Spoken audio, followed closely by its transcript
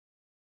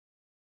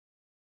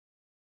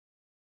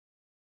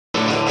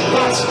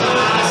I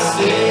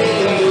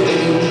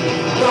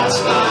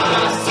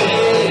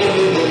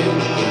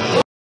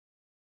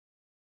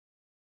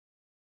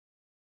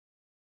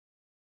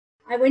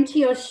went to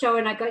your show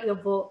and I got your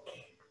book.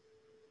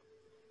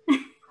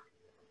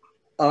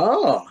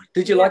 Oh,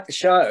 did you like the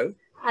show?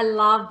 I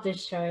love the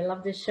show. I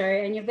love the show.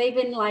 And you've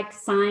even like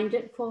signed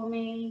it for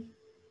me.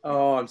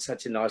 Oh, I'm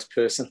such a nice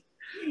person.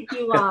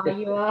 You are,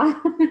 you are.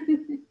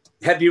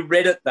 Have you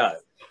read it though?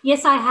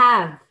 Yes, I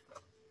have.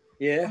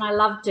 Yeah. And I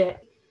loved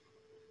it.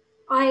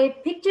 I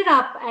picked it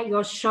up at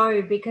your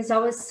show because I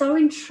was so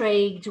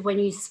intrigued when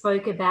you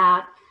spoke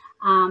about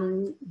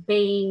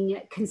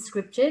being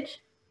conscripted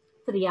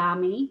for the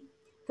army,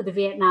 for the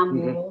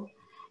Vietnam War.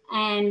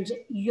 And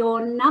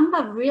your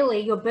number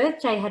really, your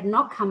birthday had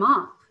not come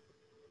up.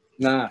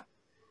 No,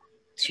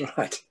 that's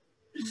right.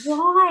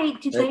 Why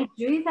did they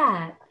do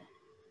that?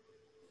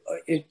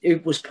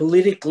 It was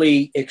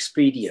politically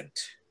expedient.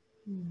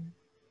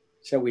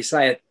 Shall we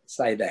say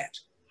that?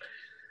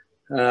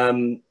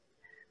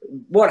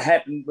 What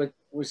happened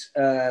was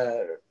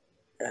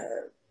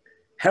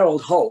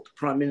Harold Holt,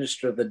 Prime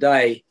Minister of the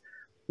day,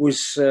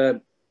 was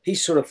he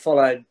sort of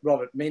followed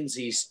Robert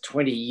Menzies'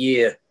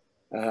 20-year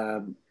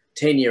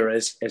tenure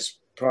as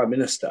Prime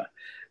Minister,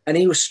 and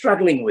he was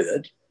struggling with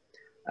it.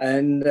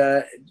 And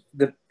the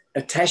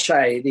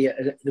attaché,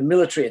 the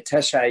military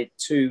attaché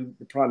to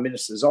the Prime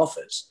Minister's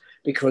office,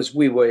 because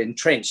we were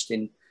entrenched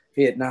in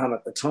Vietnam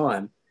at the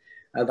time,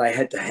 they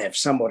had to have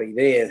somebody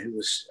there who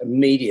was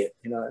immediate,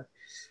 you know.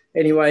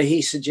 Anyway,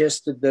 he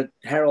suggested that,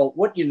 Harold,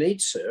 what you need,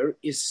 sir,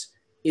 is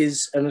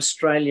an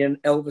Australian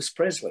Elvis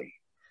Presley.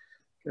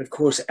 And of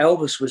course,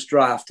 Elvis was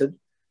drafted,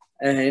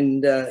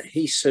 and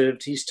he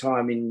served his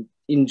time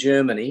in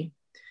Germany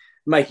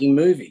making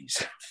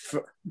movies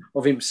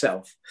of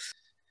himself.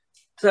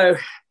 So,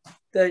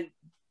 they,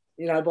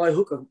 you know, by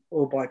hook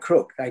or by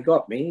crook, they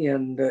got me,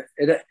 and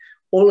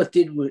all it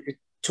did was it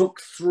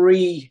took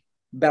 3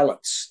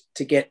 ballots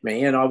to get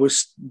me, and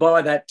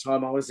by that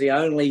time I was the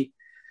only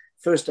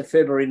 1st of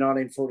February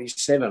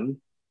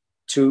 1947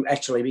 to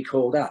actually be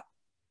called up.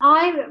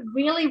 I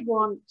really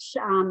want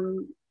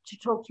to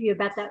talk to you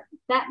about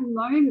that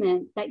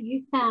moment that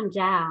you found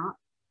out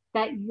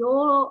that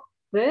your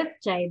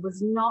birthday was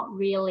not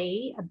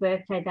really a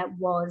birthday that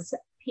was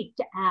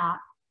picked out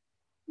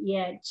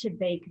to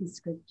be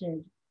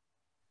conscripted.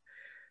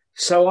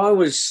 So I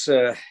was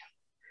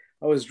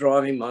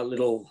driving my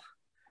little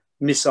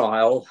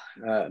missile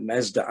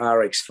Mazda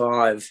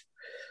RX-5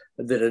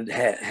 that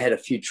had a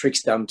few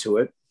tricks done to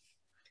it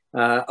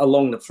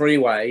along the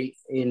freeway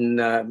in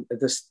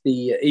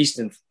the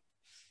Eastern,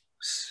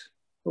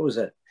 what was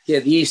it? Yeah,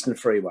 the Eastern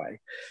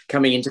Freeway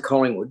coming into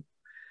Collingwood.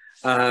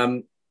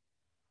 And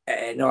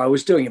I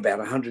was doing about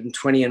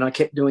 120, and I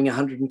kept doing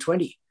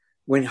 120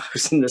 when I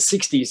was in the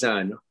 60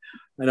 zone.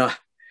 And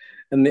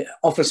the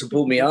officer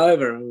pulled me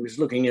over and was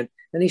looking at,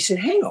 and he said,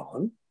 hang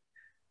on,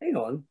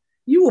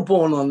 you were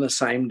born on the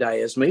same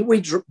day as me.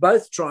 We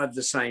both drive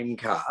the same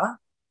car.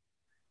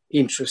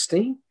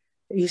 Interesting.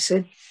 He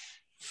said,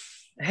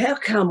 how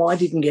come I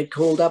didn't get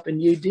called up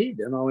and you did?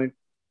 And I went,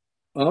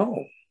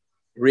 oh,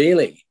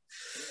 really?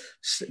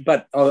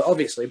 But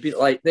obviously a bit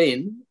late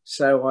then.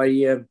 So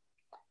I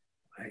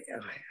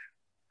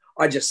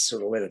just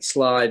sort of let it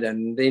slide.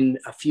 And then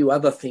a few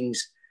other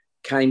things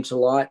came to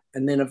light.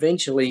 And then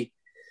eventually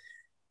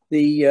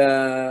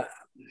the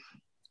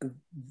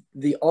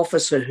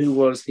officer who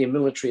was the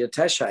military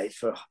attaché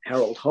for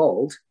Harold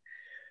Holt,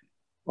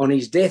 on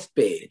his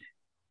deathbed,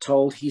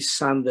 told his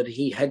son that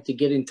he had to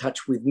get in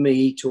touch with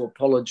me to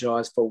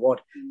apologise for what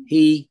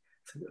he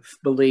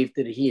believed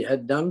that he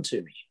had done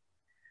to me.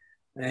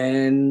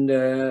 And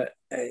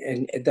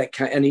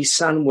his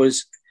son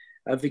was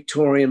a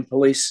Victorian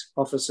police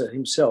officer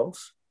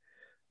himself,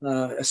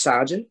 a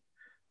sergeant,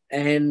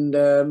 and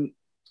I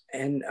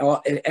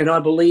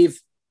believe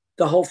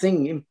the whole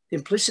thing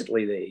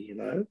implicitly there, you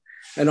know.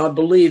 And I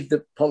believe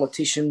that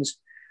politicians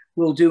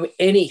will do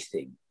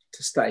anything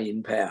to stay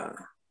in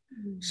power.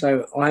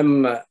 So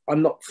I'm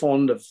not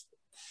fond of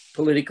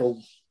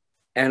political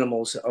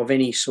animals of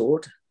any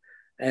sort,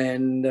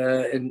 and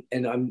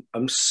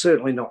I'm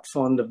certainly not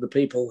fond of the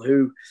people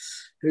who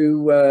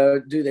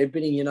do their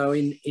bidding, you know,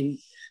 in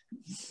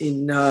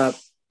the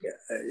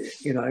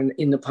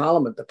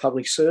Parliament, the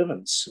public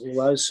servants, all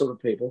those sort of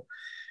people,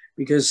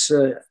 because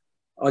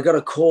I got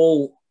a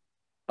call.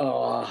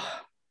 I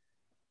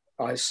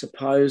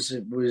suppose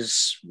it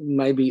was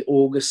maybe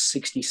August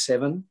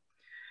 '67.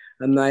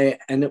 I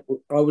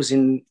was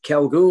in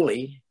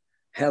Kalgoorlie.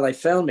 How they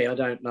found me, I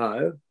don't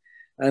know.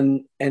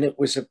 And it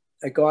was a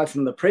guy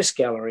from the press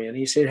gallery, and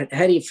he said,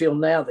 how do you feel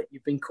now that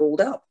you've been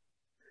called up?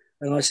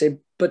 And I said,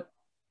 but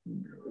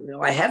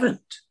I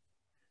haven't.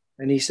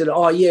 And he said,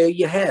 oh, yeah,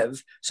 you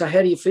have. So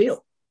how do you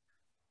feel?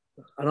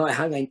 And I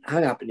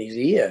hung up in his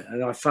ear,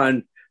 and I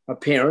phoned my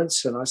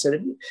parents, and I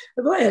said,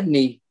 have I had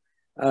any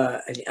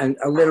a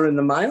letter in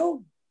the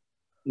mail?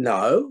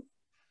 No.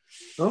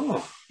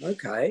 Oh,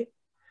 okay.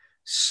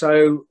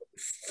 So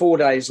 4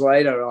 days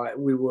later,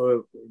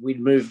 we'd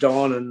moved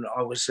on, and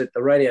I was at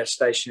the radio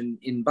station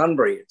in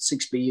Bunbury, at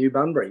 6BU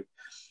Bunbury,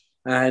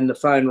 and the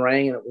phone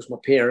rang, and it was my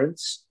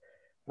parents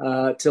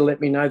to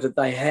let me know that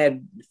they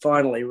had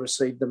finally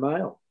received the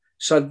mail.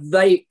 So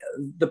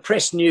the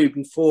press knew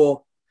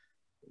before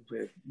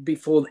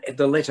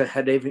the letter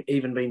had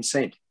even been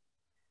sent.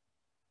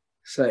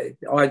 So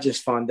I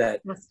just find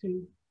that,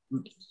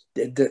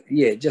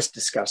 just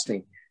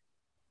disgusting.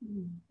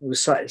 It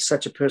was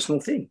such a personal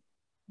thing.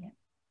 Yeah.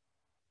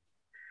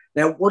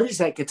 Now, what is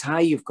that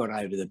guitar you've got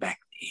over the back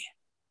there?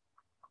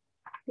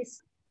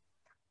 This.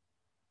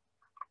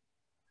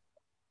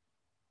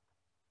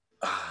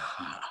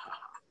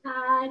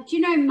 Do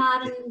you know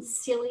Martin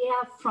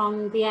Cilia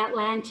from the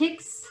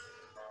Atlantics?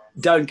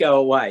 Don't go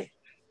away.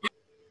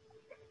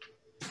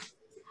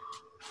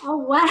 Oh,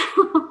 wow.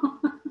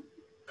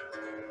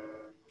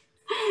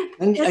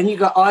 And you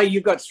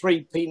got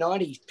 3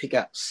 P90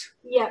 pickups.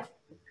 Yeah.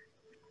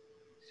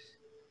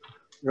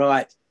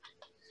 Right.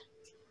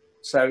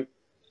 So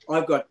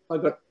I've got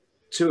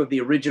 2 of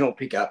the original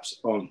pickups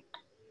on.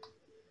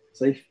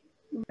 See?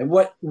 And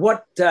what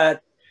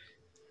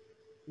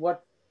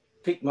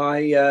piqued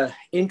my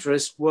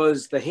interest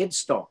was the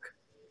headstock,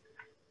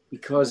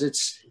 because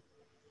it's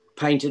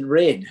painted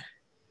red.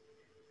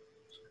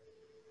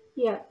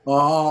 Yeah.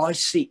 Oh, I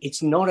see.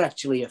 It's not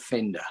actually a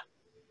Fender.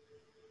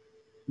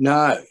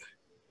 No.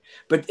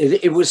 But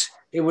it was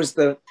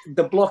the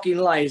block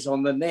inlays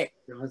on the neck.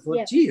 I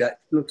thought, gee, that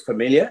looks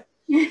familiar.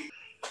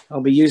 I'll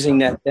be using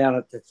that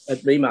down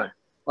at Memo.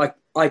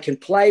 I can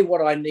play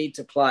what I need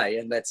to play,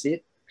 and that's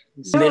it.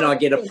 And then I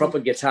get a proper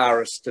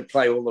guitarist to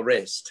play all the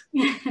rest.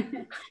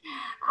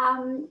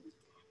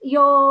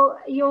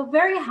 You're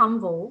very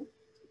humble,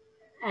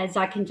 as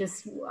I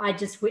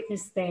just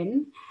witnessed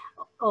then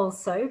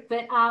also,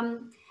 but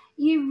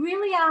you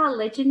really are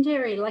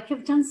legendary. Like,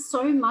 you've done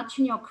so much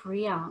in your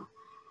career,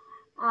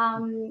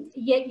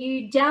 yet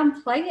you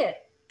downplay it.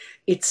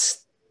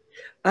 It's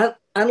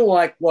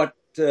unlike what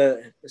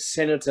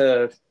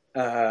Senator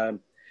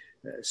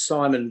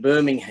Simon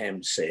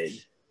Birmingham said.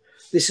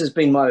 This has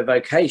been my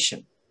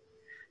vocation.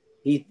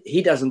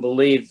 He doesn't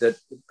believe that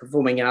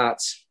performing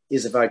arts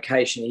is a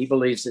vocation. He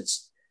believes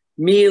it's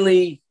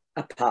merely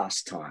a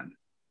pastime.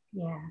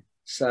 Yeah.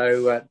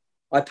 So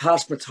I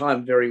pass my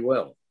time very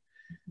well.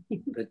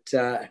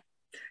 But,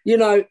 you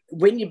know,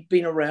 when you've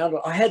been around,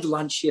 I had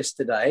lunch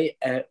yesterday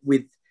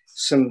with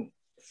some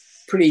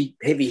pretty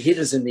heavy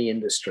hitters in the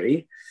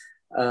industry.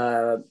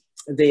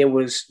 There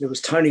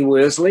was Tony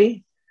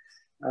Worsley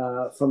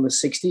from the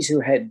 60s, who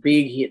had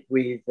big hit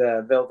with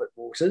Velvet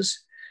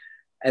Waters.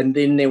 And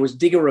then there was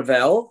Digger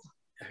Revell,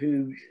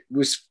 who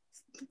was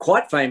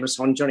quite famous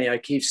on Johnny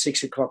O'Keefe's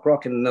 6 O'Clock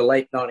Rock in the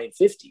late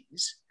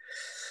 1950s.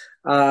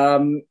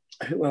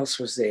 Who else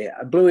was there?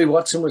 Bluey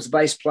Watson was the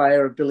bass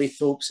player of Billy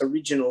Thorpe's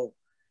original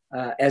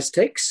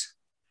Aztecs.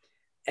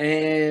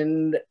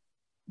 And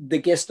the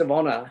guest of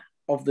honour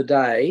of the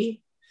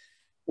day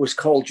was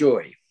Cole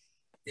Joy.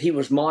 He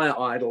was my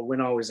idol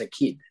when I was a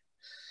kid.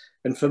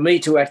 And for me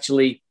to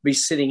actually be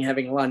sitting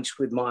having lunch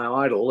with my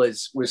idol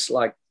was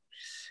like,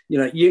 you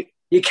know,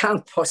 you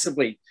can't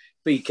possibly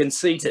be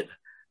conceited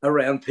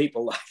around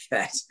people like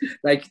that.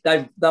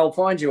 They'll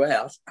find you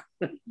out.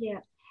 Yeah.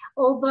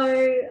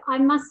 Although I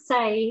must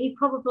say, he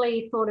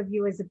probably thought of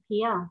you as a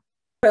peer.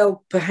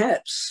 Well,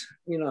 perhaps,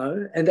 you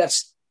know, and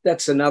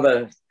that's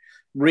another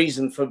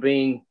reason for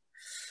being,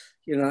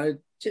 you know,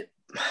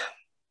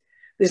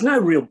 there's no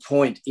real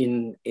point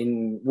in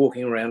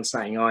walking around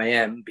saying I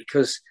am,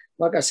 because,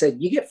 like I said,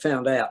 you get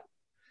found out.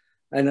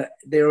 And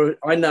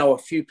I know a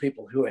few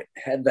people who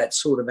had that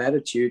sort of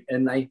attitude,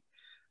 and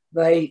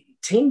they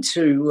tend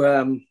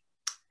to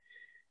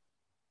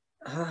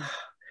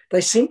they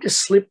seem to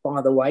slip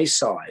by the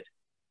wayside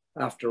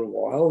after a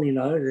while. You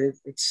know,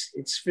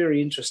 it's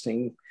very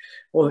interesting.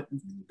 Well,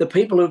 the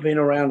people who've been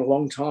around a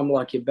long time,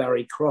 like your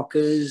Barry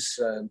Crockers,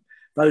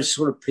 those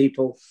sort of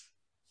people,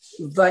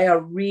 they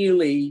are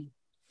really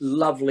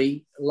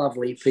lovely,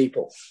 lovely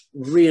people,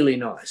 really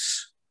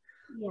nice.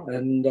 Yeah.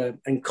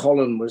 And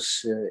Colin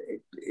was,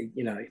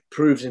 you know,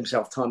 proves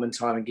himself time and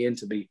time again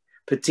to be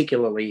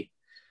particularly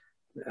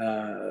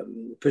a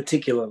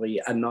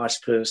nice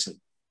person.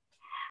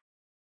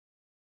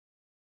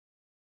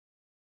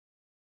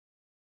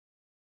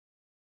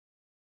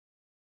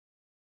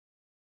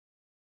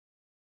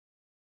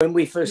 When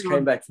we first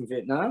came back from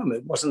Vietnam,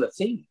 it wasn't a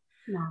thing.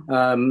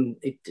 No.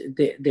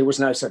 There was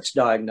no such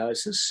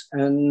diagnosis,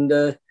 and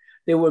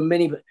there were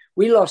many.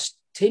 We lost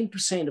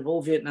 10% of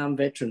all Vietnam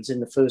veterans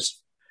in the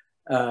first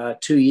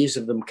 2 years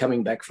of them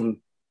coming back from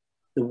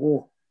the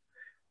war.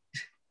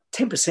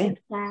 10%.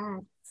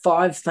 Wow.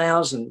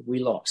 5,000 we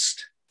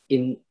lost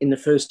in the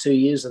first 2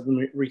 years of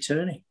them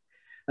returning,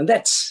 and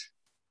it's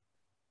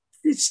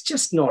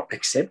just not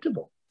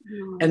acceptable.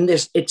 No. And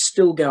it's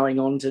still going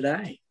on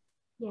today.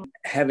 Yeah.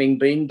 Having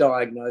been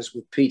diagnosed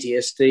with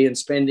PTSD and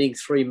spending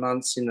 3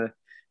 months in a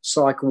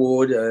psych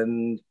ward,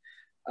 and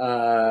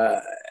I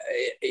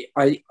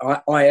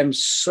am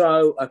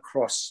so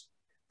across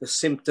the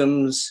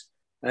symptoms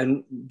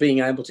and being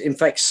able to, in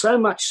fact, so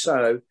much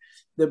so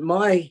that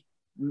my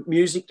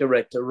music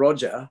director,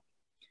 Roger,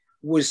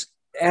 was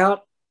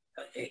out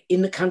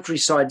in the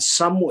countryside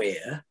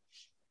somewhere,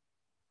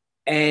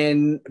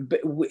 and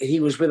he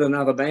was with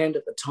another band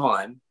at the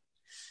time,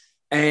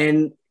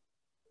 and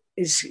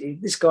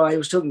this guy, he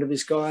was talking to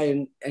this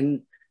guy,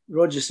 and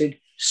Roger said,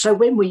 "So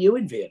when were you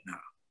in Vietnam?"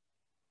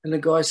 And the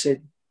guy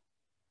said,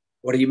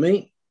 "What do you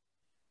mean?"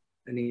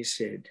 And he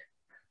said,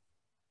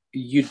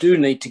 "You do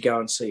need to go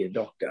and see a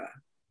doctor.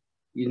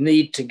 You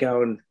need to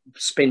go and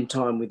spend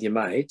time with your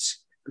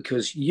mates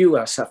because you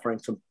are suffering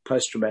from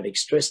post-traumatic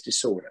stress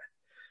disorder."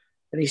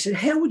 And he said,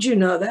 "How would you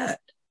know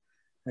that?"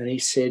 And he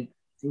said,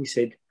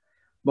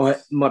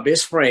 my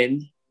best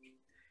friend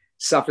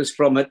suffers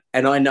from it,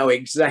 and I know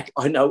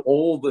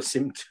all the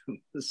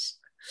symptoms.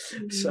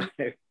 So,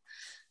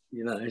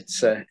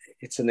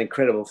 it's an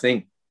incredible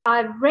thing.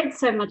 I've read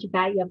so much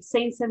about you. I've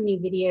seen so many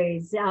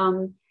videos.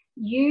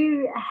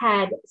 You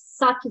had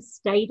such a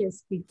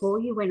status before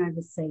you went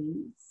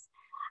overseas.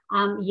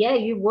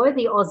 You were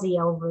the Aussie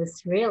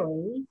Elvis,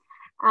 really.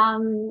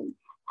 And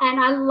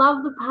I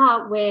love the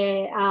part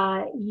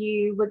where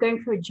you were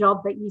going for a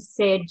job that you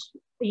said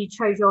you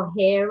chose your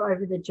hair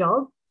over the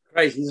job.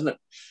 Crazy, isn't it?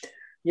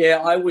 Yeah,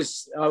 I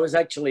was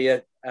actually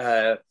a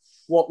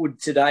what would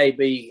today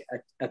be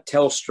a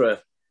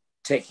Telstra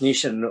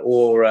technician,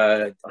 or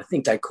I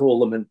think they call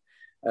them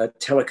a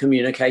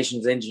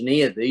telecommunications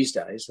engineer these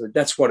days. So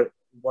that's what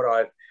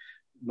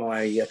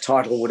my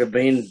title would have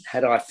been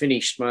had I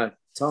finished my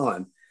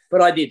time.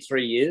 But I did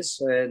 3 years,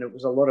 and it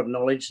was a lot of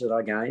knowledge that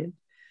I gained,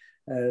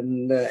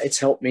 and it's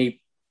helped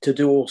me to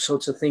do all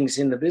sorts of things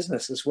in the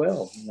business as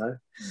well.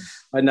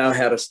 I know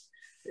how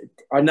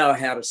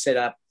to set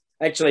up.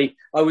 Actually,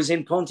 I was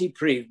in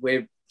Pontypridd,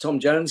 where Tom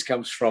Jones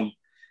comes from,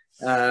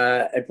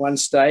 at one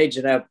stage,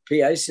 and our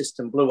PA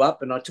system blew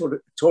up, and I tore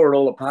it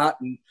all apart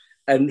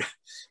and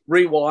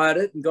rewired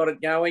it and got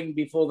it going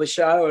before the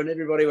show, and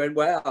everybody went,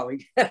 "Wow."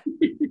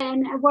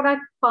 And what I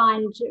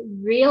find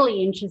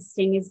really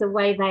interesting is the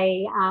way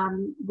they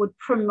would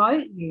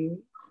promote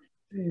you.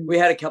 We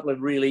had a couple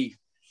of really,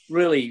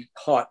 really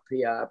hot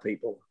PR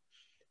people,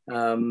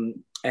 but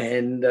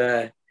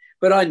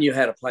I knew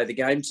how to play the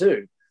game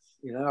too.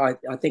 I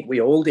think we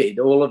all did.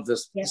 All of the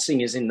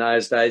singers in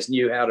those days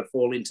knew how to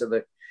fall into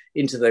the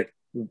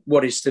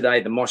what is today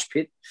the mosh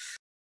pit.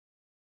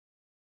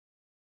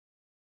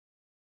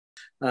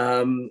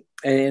 I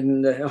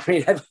mean,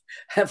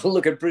 have a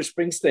look at Bruce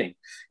Springsteen.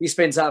 He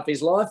spends half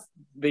his life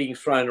being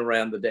thrown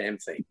around the damn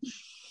thing.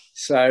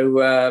 So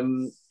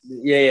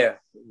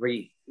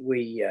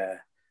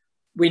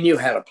we knew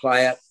how to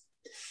play it,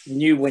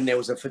 knew when there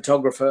was a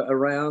photographer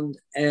around,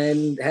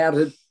 and how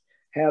to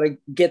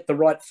get the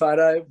right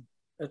photo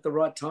at the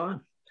right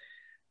time.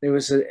 There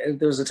was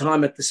a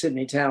time at the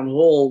Sydney Town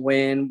Hall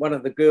when one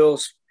of the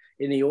girls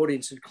in the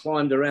audience had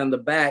climbed around the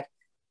back,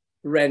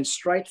 ran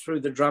straight through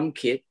the drum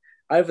kit,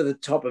 over the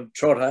top of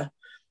Trotta,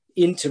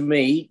 into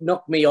me,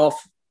 knocked me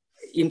off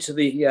into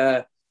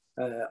the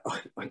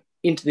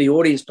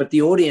audience, but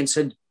the audience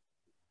had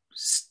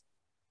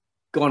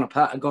gone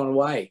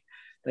away.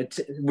 It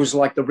was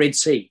like the Red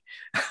Sea.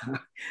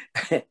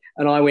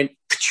 And I went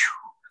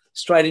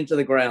straight into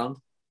the ground.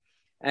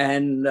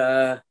 And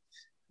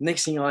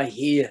next thing I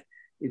hear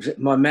is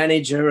my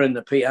manager and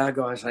the PR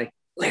guy saying,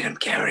 "Let him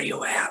carry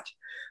you out."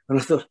 And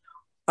I thought,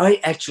 I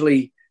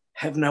actually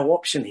have no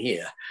option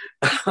here.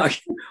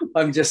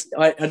 I'm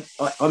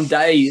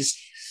dazed.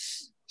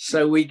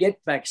 So we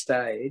get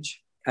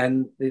backstage,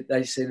 and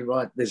they said,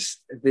 "Right,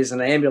 there's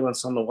an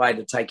ambulance on the way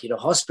to take you to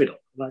hospital."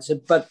 And I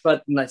said, but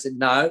and they said,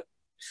 "No."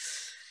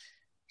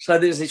 So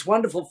there's this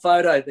wonderful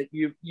photo that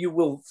you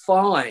will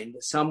find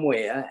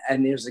somewhere,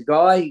 and there's a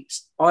guy.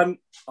 I'm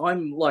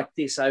like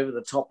this over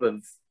the top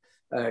of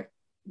a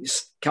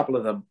couple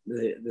of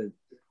the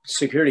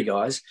security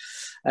guys,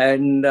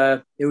 and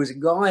there was a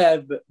guy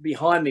over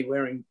behind me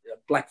wearing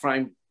black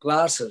frame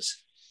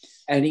glasses,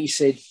 and he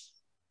said,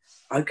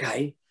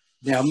 "Okay,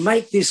 now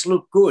make this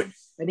look good."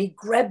 And he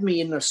grabbed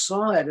me in the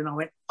side, and I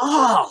went,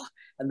 "Oh!"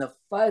 And the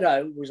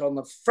photo was on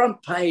the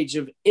front page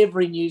of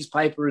every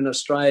newspaper in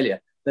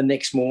Australia the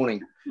next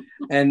morning.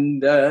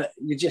 And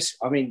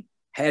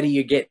how do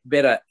you get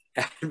better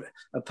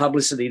a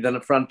publicity than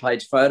a front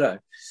page photo?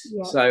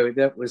 Yeah. So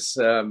that was,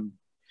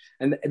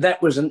 and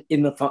that was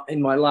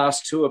in my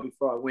last tour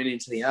before I went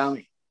into the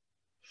army.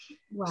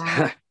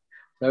 Wow.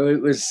 So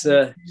it was,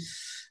 they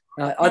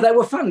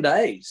were fun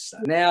days.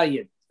 Now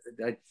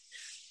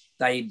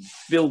they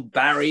build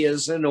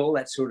barriers and all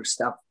that sort of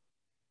stuff.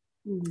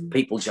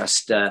 People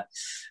just,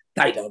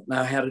 they don't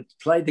know how to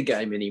play the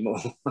game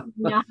anymore.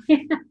 No,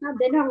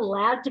 they're not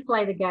allowed to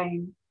play the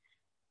game.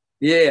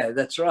 Yeah,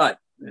 that's right.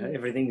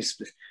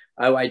 Everything's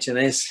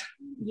OH&S.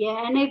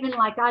 Yeah, and even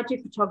like I do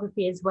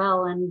photography as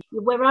well, and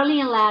we're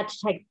only allowed to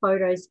take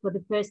photos for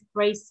the first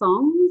 3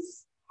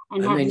 songs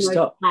and have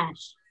no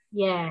flash.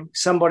 Yeah.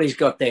 Somebody's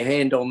got their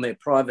hand on their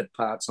private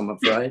parts, I'm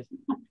afraid.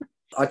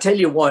 I tell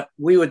you what,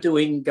 we were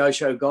doing Go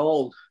Show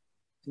Gold.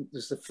 I think it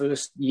was the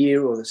first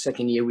year or the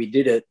second year we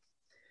did it.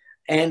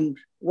 And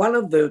one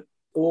of the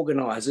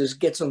organisers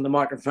gets on the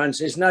microphone and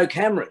says, no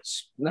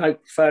cameras, no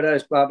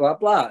photos, blah, blah,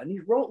 blah. And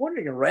he's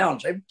wandering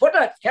around saying, put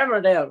that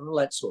camera down and all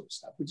that sort of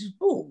stuff, which is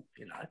bull,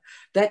 you know.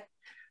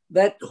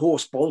 That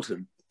horse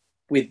bolted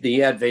with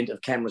the advent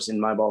of cameras in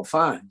mobile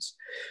phones.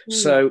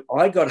 So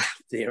I got up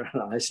there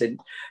and I said,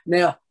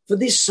 now, for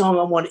this song,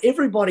 I want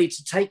everybody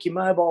to take your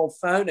mobile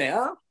phone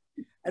out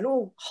and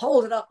all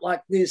hold it up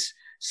like this,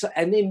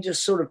 and then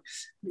just sort of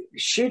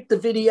shoot the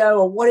video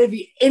or whatever,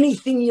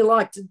 anything you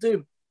like to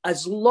do,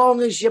 as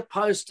long as you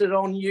post it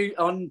on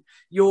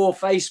your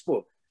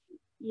Facebook.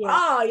 Yeah.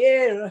 Oh,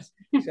 yeah.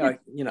 So,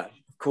 you know,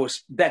 of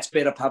course, that's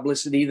better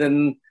publicity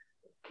than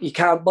you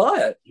can't buy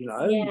it, you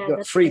know. Yeah, you've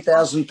got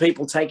 3,000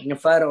 people taking a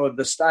photo of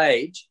the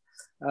stage,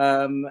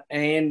 and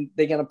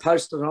they're going to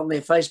post it on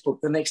their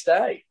Facebook the next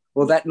day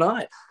or that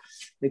night.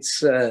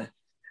 It's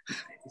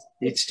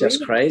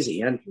just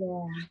crazy. And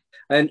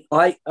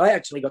I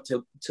actually got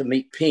to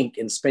meet Pink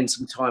and spend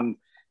some time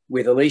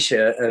with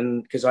Alicia,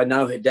 and because I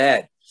know her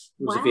dad,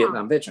 who was a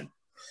Vietnam veteran.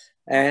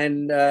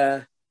 And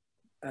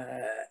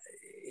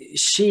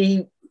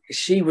she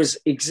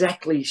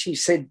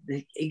said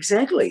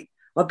exactly,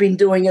 I've been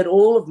doing it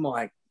all of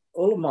my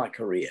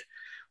career,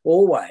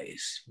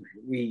 always.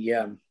 We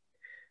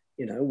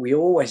you know, we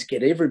always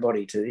get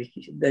everybody to,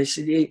 they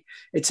said,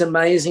 it's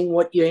amazing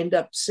what you end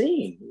up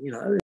seeing, you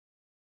know.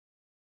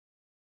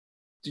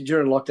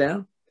 During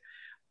lockdown,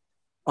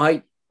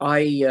 I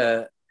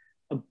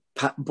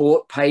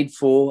paid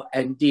for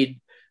and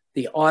did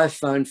the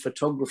iPhone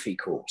photography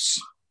course.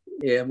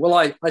 Yeah, well,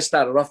 I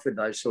started off with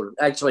those sort of,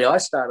 actually I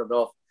started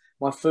off,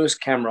 my first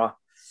camera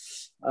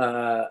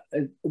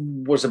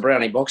was a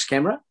Brownie box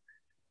camera.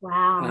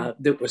 Wow.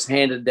 That was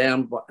handed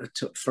down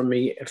from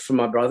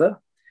my brother.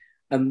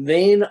 And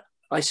then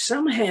I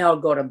somehow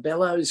got a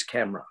Bellows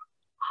camera.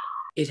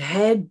 It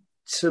had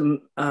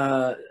some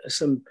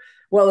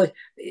well,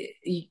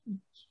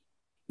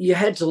 you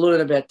had to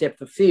learn about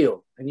depth of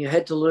field, and you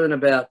had to learn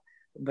about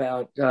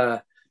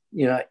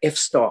you know,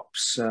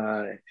 f-stops,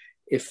 f4,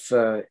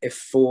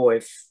 f2,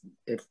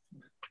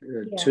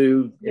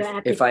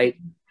 f8,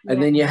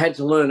 and then you had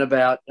to learn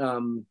about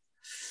you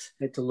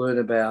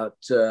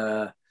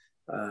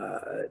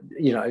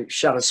know,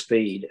 shutter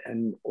speed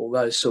and all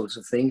those sorts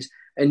of things.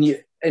 And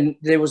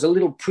there was a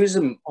little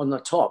prism on the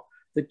top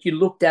that you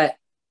looked at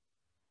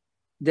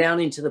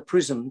down into the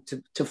prism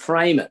to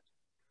frame it,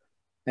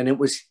 and it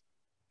was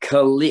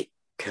click.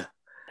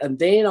 And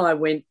then I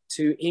went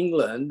to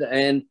England,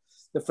 and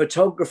the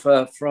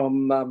photographer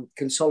from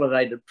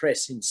Consolidated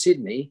Press in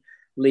Sydney,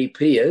 Lee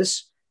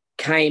Pearce,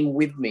 came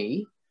with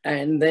me,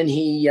 and then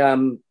he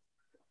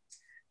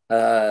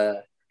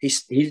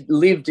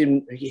lived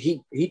in,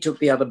 he took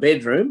the other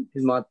bedroom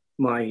in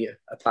my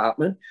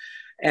apartment,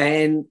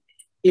 and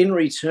in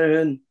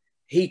return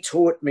he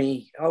taught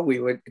me, we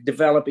were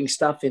developing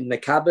stuff in the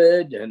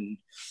cupboard and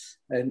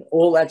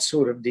all that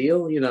sort of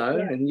deal, you know.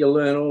 Yeah. And you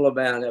learn all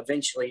about,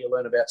 eventually you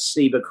learn about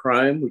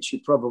Chrome, which you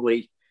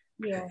probably,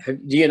 do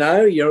you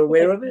know, you're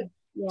aware of it?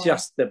 Yeah.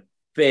 Just the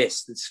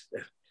best. It's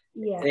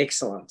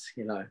excellent,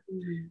 you know.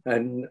 Mm-hmm.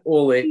 And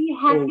all the...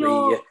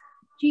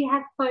 Do you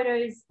have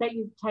photos that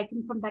you've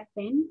taken from back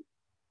then?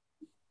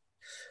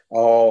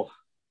 Oh,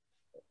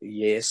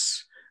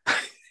 yes.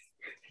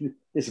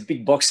 There's a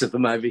big box of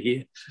them over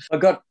here. I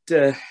got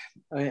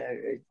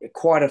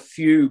quite a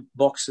few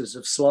boxes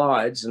of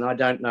slides, and I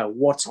don't know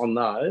what's on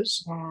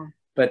those. Yeah.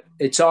 But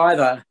it's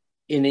either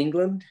in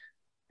England,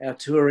 our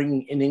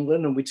touring in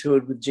England, and we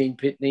toured with Gene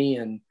Pitney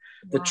and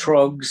the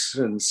Trogs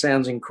and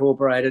Sounds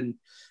Incorporated,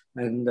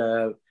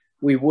 and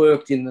we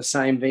worked in the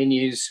same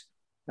venues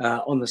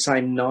on the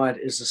same night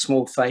as the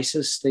Small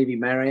Faces, Stevie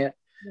Marriott.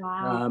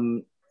 Wow.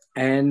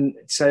 And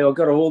so I've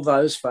got all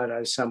those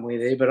photos somewhere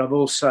there, but I've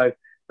also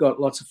got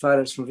lots of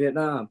photos from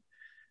Vietnam.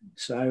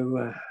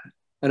 So,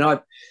 and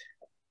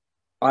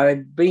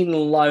I've been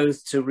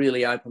loath to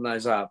really open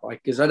those up,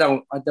 because I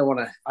don't want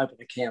to open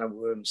a can of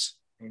worms.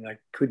 You know,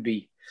 could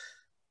be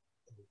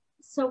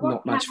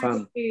not much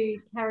fun. Did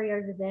you carry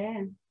over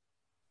there?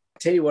 I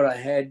tell you what I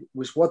had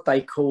was what they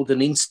called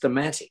an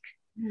Instamatic,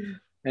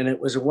 and it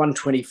was a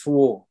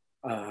 124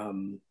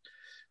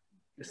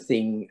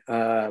 thing,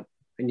 and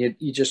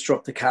you just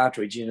dropped the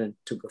cartridge in and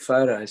took the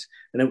photos,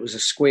 and it was a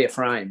square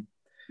frame.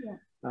 Yeah.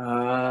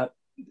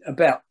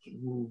 About, I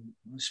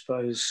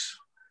suppose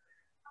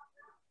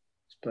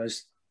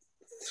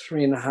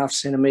 3.5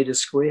 centimetres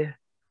square,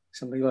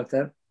 something like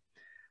that.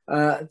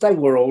 They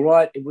were all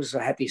right. It was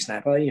a happy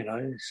snapper, you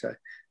know. So,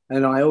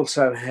 and I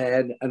also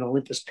had an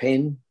Olympus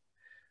pen.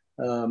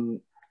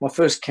 My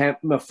first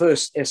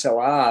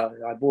SLR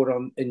I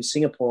bought in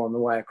Singapore on the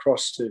way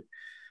across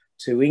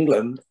to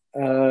England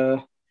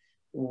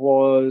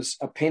was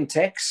a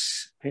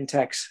Pentax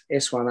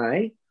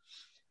S1A,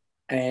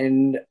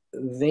 and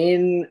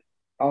then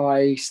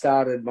I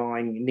started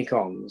buying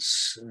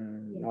Nikons.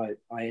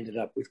 I ended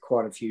up with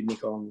quite a few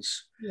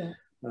Nikons,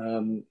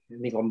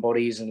 Nikon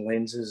bodies and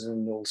lenses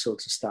and all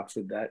sorts of stuff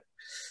with that.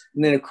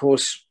 And then, of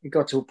course, it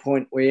got to a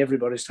point where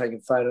everybody's taking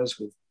photos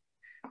with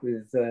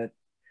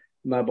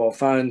mobile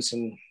phones,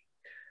 and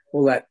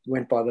all that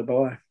went by the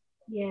by.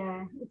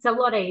 Yeah, it's a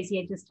lot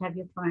easier just to have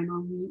your phone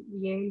on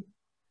you.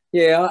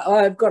 Yeah,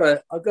 I've got an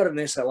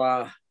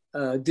SLR,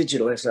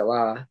 digital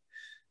SLR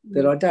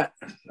that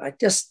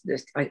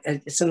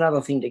it's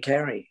another thing to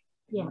carry.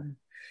 Yeah.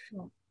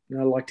 And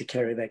I like to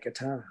carry that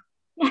guitar.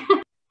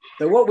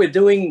 So what we're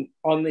doing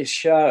on this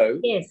show,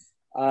 yes,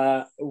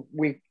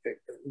 we've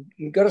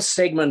got a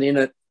segment in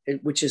it,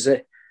 which is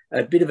a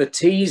bit of a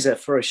teaser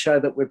for a show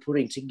that we're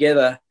putting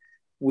together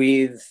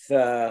with,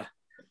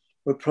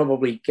 we're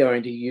probably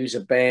going to use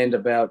a band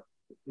about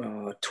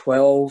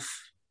 12,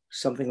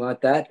 something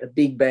like that, a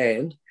big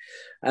band.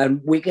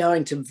 And we're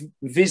going to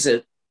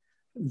visit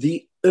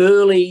the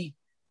early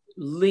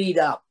lead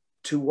up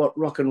to what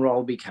rock and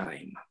roll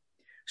became.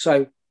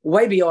 So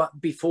way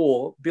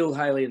before Bill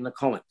Haley and the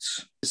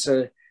Comets. It's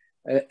a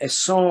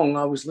song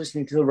I was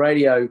listening to the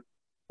radio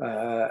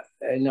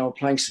and they were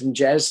playing some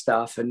jazz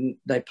stuff, and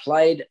they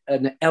played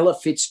an Ella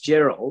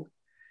Fitzgerald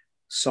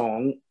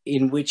song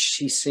in which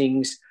she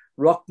sings,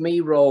 rock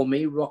and roll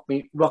me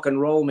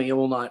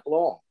all night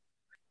long.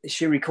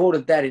 She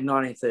recorded that in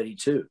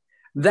 1932.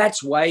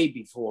 That's way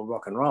before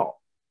rock and roll.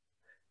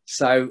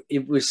 So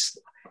it was,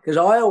 because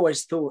I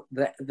always thought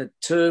that the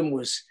term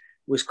was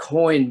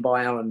coined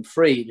by Alan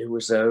Freed, who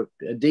was a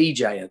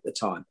DJ at the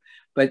time.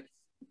 But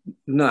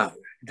no,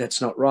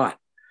 that's not right.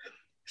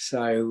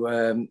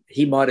 So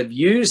he might have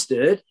used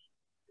it,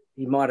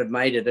 he might have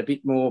made it a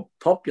bit more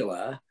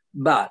popular,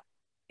 but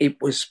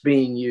it was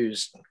being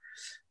used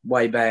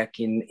way back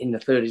in the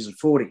 30s and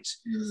 40s.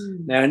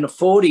 Now, in the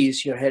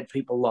 40s, you had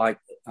people like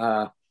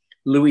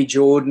Louis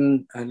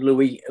Jordan and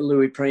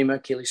Louis Prima,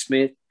 Kelly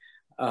Smith.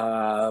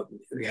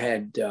 We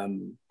had,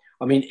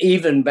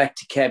 even back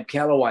to Cab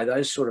Calloway,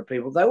 those sort of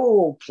people, they were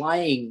all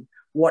playing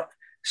what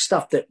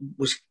stuff that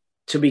was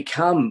to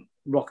become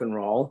rock and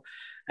roll.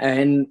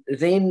 And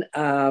then,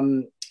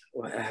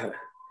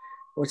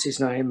 what's his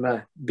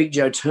name? Big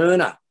Joe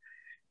Turner.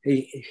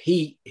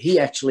 He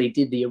actually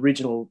did the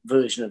original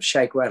version of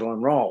Shake, Rattle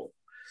and Roll,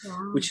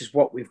 which is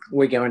what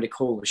we're going to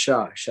call the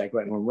show, Shake,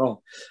 Rattle and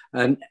Roll.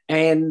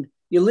 And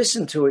you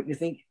listen to it and you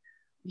think,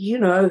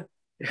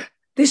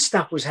 this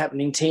stuff was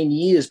happening 10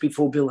 years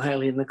before Bill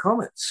Haley and the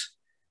Comets.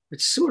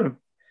 It's sort of,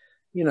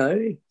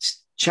 it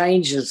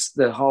changes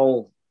the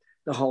whole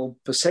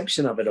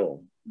perception of it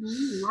all.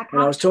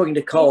 And I was talking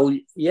to Cole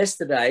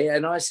yesterday,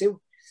 and I said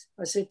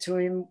to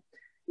him,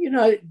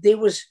 there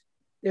was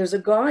a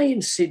guy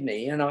in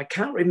Sydney, and I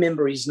can't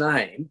remember his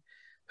name,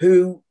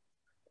 who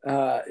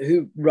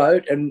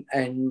wrote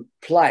and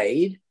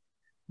played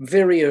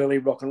very early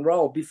rock and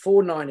roll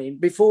before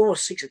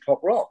 6 o'clock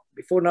rock,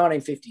 before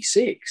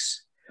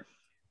 1956.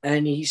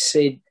 And he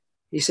said,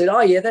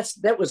 oh yeah,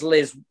 that was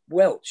Les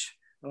Welch.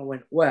 And I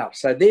went, wow.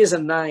 So there's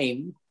a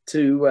name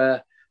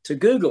to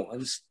Google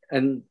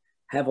and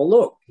have a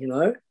look,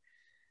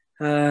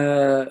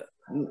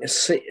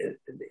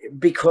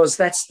 because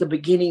that's the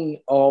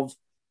beginning of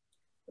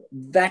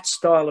that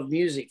style of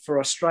music for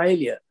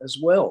Australia as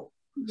well.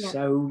 Yeah.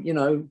 So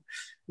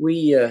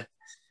we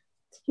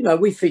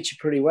feature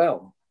pretty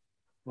well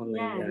on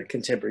the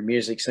contemporary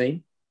music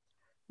scene.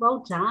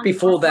 Well done.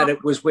 Before that,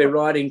 it was We're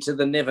Riding to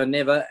the Never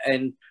Never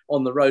and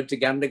On the Road to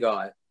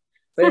Gundagai.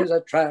 There's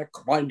a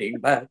track winding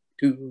back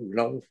to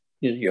love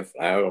in your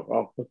flower.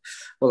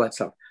 All that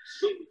stuff.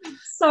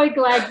 So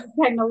glad you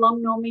came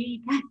along,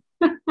 Normie.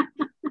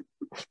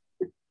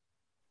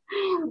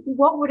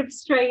 What would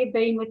Australia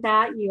been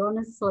without you,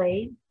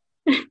 honestly?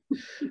 Who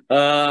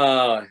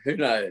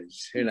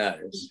knows? Who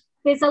knows?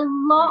 There's a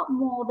lot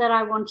more that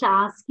I want to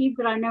ask you,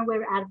 but I know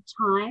we're out of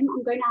time.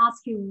 I'm going to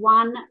ask you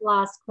one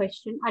last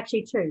question,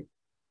 actually two.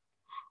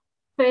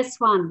 First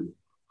one,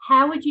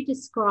 how would you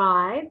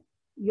describe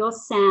your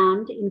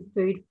sound in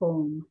food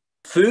form?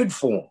 Food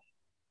form?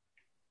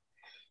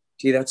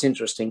 Gee, that's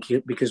interesting,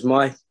 because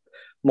my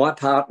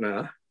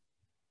partner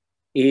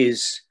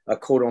is a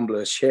cordon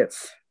bleu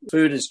chef.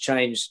 Food has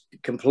changed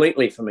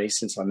completely for me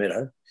since I met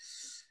her.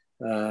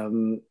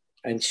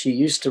 And she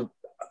used to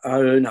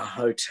own a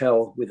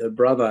hotel with her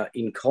brother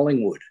in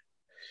Collingwood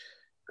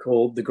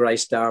called the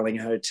Grace Darling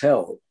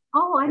Hotel.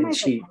 Oh, I know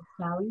that Grace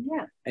Darling,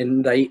 yeah.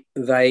 And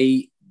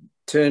they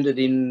turned it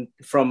in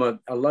from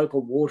a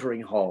local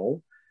watering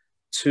hole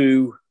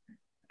to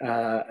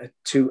I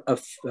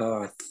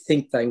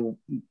think they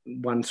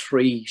won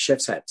 3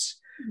 chef's hats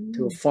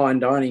to a fine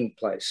dining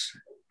place,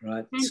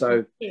 right?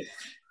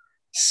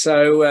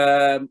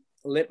 So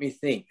let me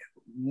think.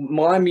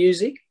 My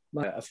music,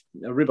 a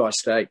ribeye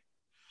steak.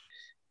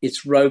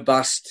 It's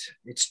robust,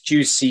 it's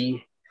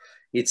juicy,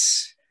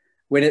 it's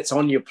when it's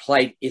on your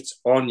plate, it's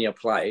on your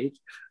plate.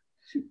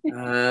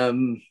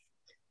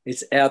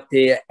 It's out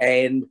there,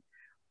 and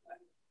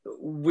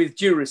with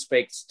due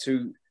respect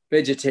to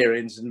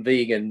vegetarians and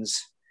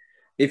vegans,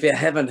 if you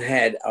haven't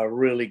had a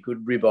really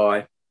good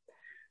ribeye,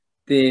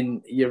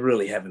 then you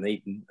really haven't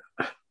eaten.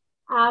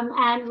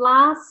 And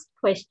last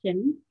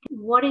question,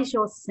 what is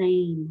your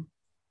scene?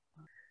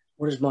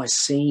 What is my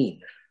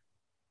scene?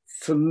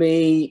 For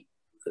me,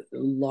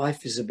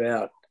 life is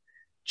about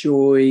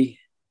joy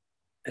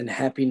and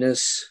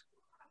happiness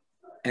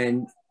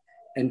and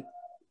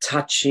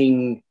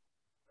touching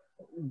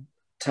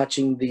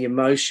the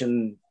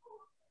emotional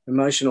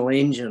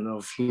engine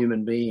of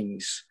human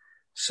beings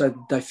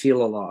so they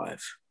feel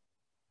alive.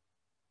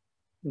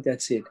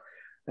 That's it.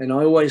 And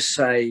I always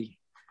say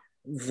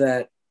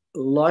that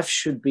life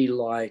should be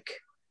like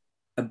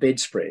a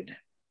bedspread.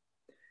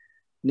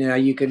 Now,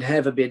 you can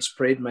have a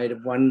bedspread made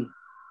of one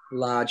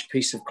large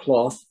piece of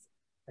cloth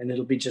and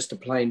it'll be just a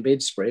plain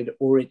bedspread,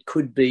 or it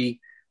could be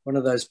one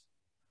of those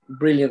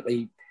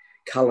brilliantly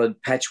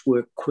coloured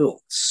patchwork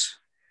quilts.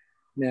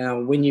 Now,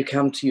 when you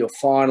come to your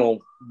final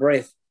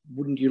breath,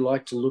 wouldn't you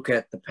like to look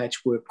at the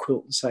patchwork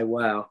quilt and say,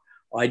 wow,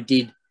 I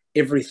did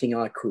everything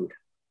I could?